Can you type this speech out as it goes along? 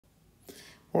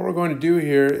What we're going to do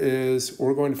here is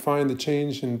we're going to find the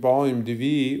change in volume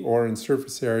dV or in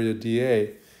surface area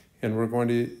dA, and we're going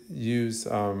to use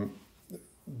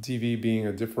dV being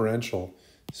a differential.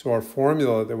 So our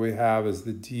formula that we have is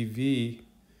the dV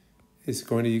is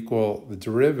going to equal the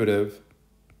derivative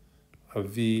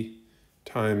of V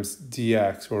times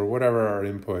dx, or whatever our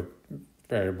input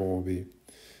variable will be.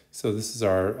 So this is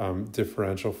our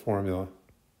differential formula.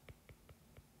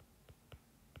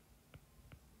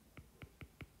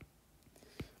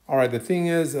 All right, the thing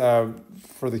is,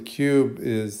 for the cube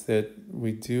is that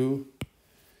we do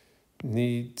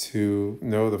need to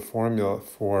know the formula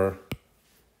for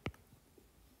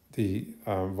the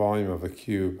volume of a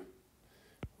cube,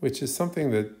 which is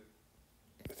something that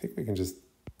I think we can just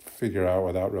figure out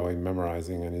without really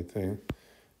memorizing anything.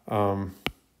 But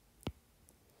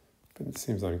it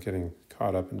seems I'm getting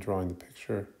caught up in drawing the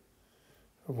picture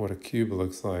of what a cube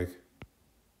looks like.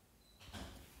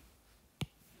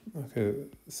 Okay,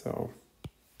 so,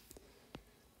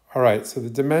 all right, so the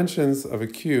dimensions of a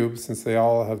cube, since they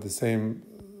all have the same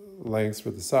lengths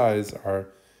for the sides, are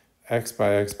x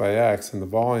by x by x, and the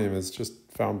volume is just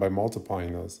found by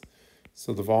multiplying those.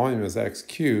 So the volume is x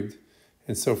cubed,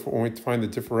 and so when we find the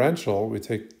differential, we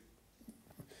take,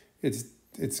 it's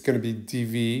going to be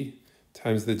dV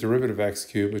times the derivative of x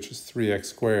cubed, which is 3x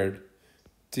squared,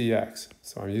 dx.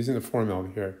 So I'm using the formula over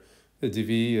here. The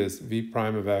dV is v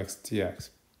prime of x dx.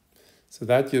 So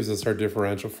that gives us our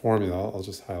differential formula. I'll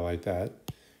just highlight that.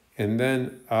 And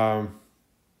then,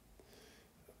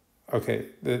 okay,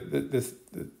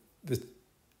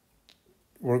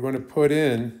 we're going to put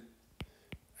in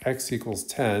x equals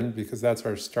 10 because that's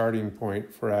our starting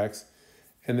point for x.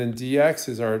 And then dx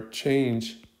is our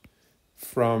change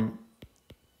from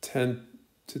 10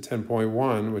 to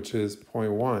 10.1, which is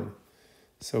 0.1.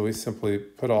 So we simply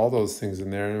put all those things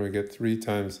in there and we get 3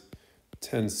 times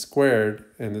 10 squared,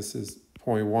 and this is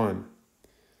 0.1.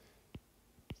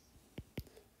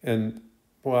 And,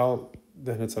 well,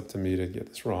 then it's up to me to get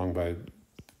this wrong by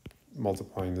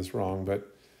multiplying this wrong,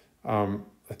 but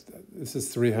this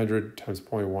is 300 times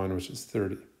 0.1, which is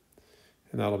 30.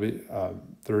 And that'll be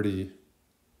 30,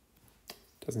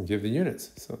 doesn't give the units,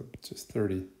 so just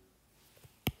 30.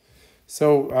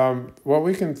 So what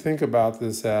we can think about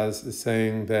this as is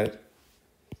saying that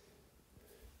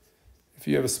if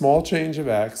you have a small change of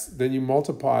x, then you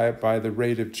multiply it by the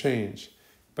rate of change.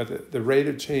 But the rate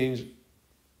of change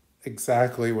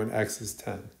exactly when x is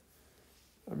 10.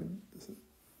 I mean,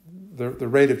 the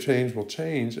rate of change will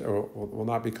change, or will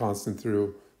not be constant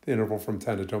through the interval from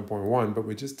 10 to 10.1, but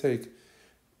we just take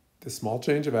the small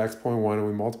change of x, 0.1, and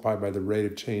we multiply by the rate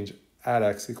of change at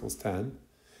x equals 10,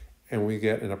 and we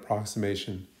get an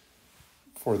approximation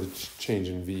for the change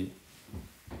in v.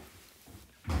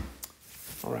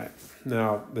 All right.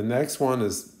 Now, the next one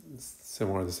is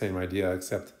similar, the same idea,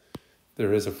 except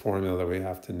there is a formula that we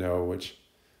have to know, which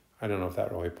I don't know if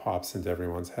that really pops into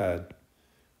everyone's head,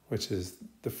 which is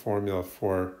the formula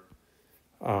for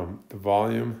the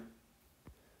volume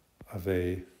of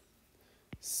a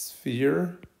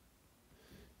sphere.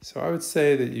 So I would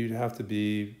say that you'd have to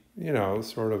be, you know,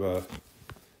 sort of a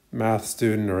math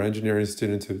student or engineering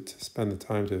student to spend the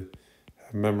time to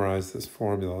have memorized this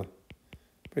formula.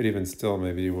 But even still,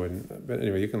 maybe you wouldn't. But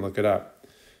anyway, you can look it up.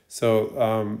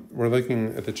 So we're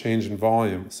looking at the change in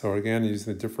volume. So again,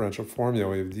 using the differential formula,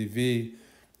 we have dV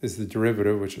is the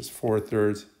derivative, which is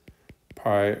 4/3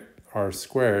 pi r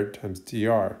squared times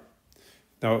dr.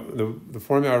 Now, the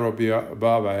formula I wrote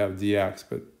above, I have dx,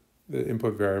 but the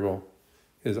input variable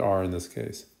is r in this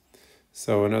case.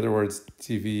 So in other words,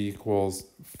 dV equals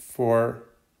 4.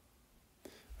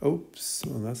 Oops,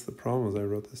 well, that's the problem, is I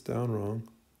wrote this down wrong.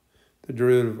 The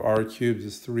derivative of r cubed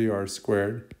is 3r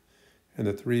squared, and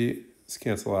the 3's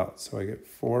cancel out, so I get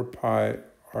 4 pi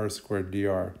r squared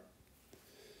dr.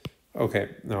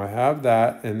 Okay, now I have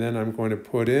that, and then I'm going to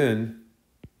put in,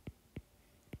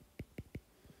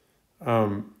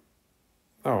 anyway,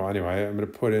 I'm going to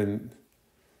put in,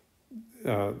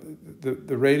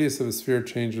 the radius of a sphere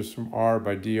changes from r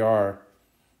by dr,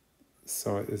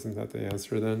 so isn't that the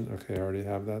answer then? Okay, I already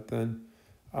have that then.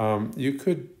 You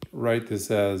could write this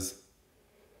as,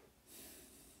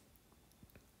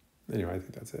 anyway, I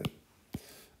think that's it.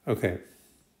 Okay.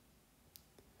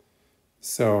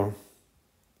 So,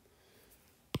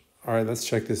 all right, let's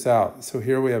check this out. So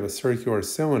here we have a circular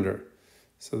cylinder.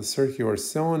 So the circular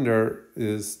cylinder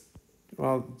is,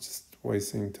 well, just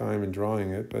wasting time in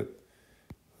drawing it, but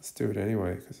let's do it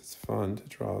anyway because it's fun to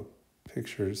draw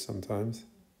pictures sometimes.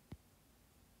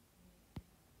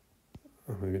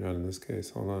 Oh, maybe not in this case.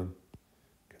 Hold on.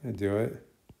 Can I do it?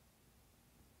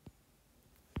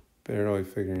 Barely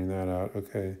figuring that out.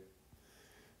 Okay.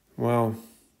 Well,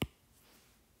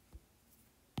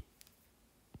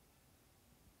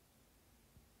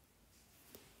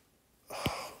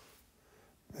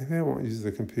 maybe I won't use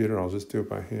the computer. I'll just do it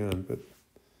by hand. But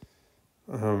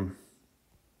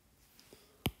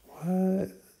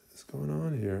what is going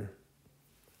on here?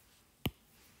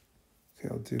 Okay,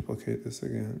 I'll duplicate this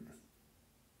again.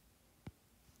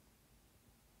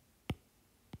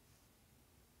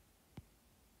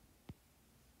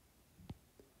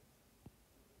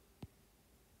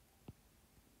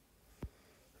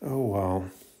 Oh, well.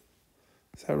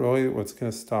 Is that really what's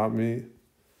going to stop me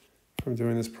from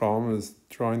doing this problem, is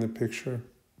drawing the picture?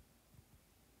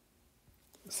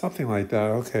 Something like that.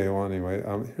 Okay, well, anyway,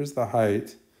 here's the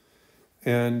height.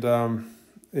 And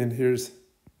here's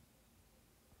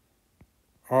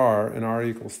R, and R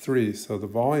equals 3. So the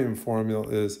volume formula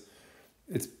is,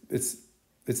 it's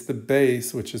the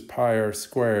base, which is pi r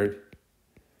squared,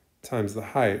 times the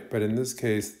height. But in this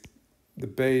case, the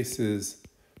base is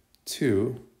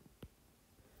 2.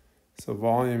 So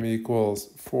volume equals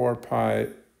 4 pi,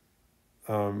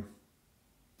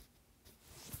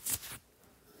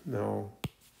 no.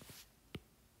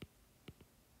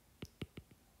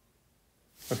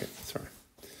 Okay, sorry.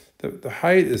 The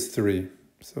height is 3.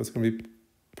 So it's going to be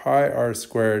pi r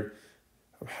squared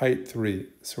of height 3.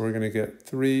 So we're going to get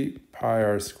 3 pi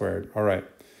r squared. All right.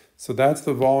 So that's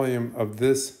the volume of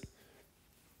this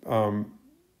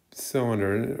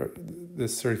cylinder,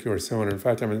 this circular cylinder. In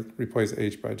fact, I'm going to replace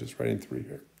h by just writing 3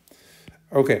 here.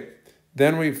 Okay.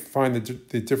 Then we find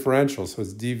the differential. So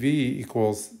it's dv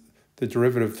equals the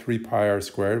derivative of 3 pi r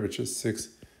squared, which is 6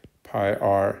 pi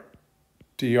r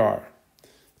dr.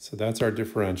 So that's our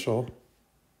differential.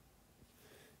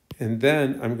 And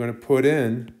then I'm going to put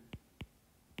in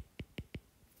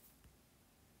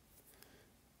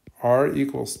r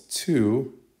equals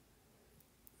 2,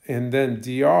 and then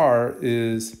dr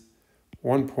is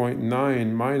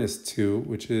 1.9 minus 2,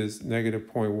 which is negative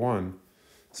 0.1.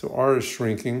 So r is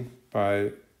shrinking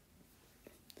by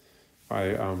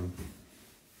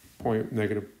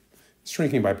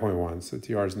shrinking by 0.1, so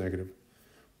dr is negative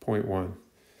 0.1.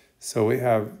 So we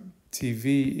have dv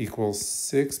equals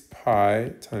 6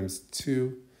 pi times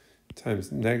 2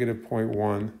 times negative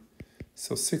 0.1.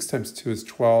 So 6 times 2 is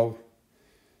 12,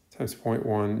 times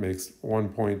 0.1 makes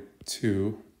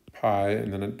 1.2 pi,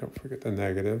 and then don't forget the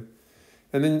negative.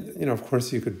 And then, of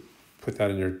course, you could put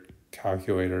that in your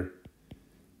calculator.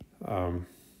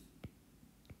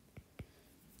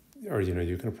 Or,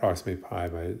 you can approximate pi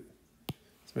by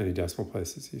as many decimal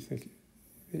places as you think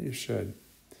you should.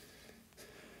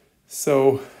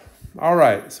 So, all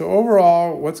right. So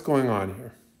overall, what's going on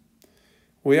here?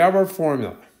 We have our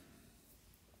formula.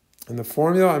 And the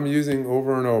formula I'm using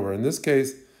over and over. In this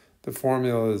case, the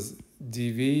formula is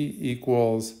dv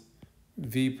equals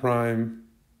v prime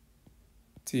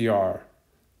dr.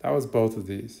 That was both of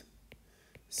these.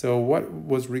 So what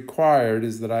was required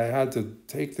is that I had to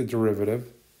take the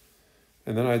derivative,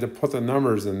 and then I had to put the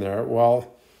numbers in there.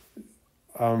 Well,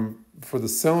 for the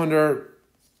cylinder,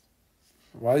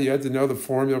 well, you had to know the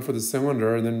formula for the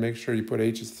cylinder and then make sure you put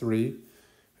h is 3.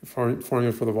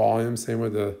 Formula for the volume, same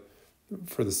with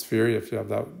for the sphere, if you have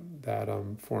that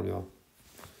formula.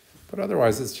 But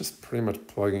otherwise, it's just pretty much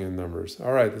plugging in numbers.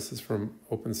 All right, this is from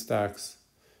OpenStax.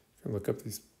 You can look up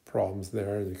these problems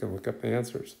there, and you can look up the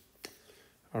answers.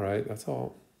 All right, that's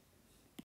all.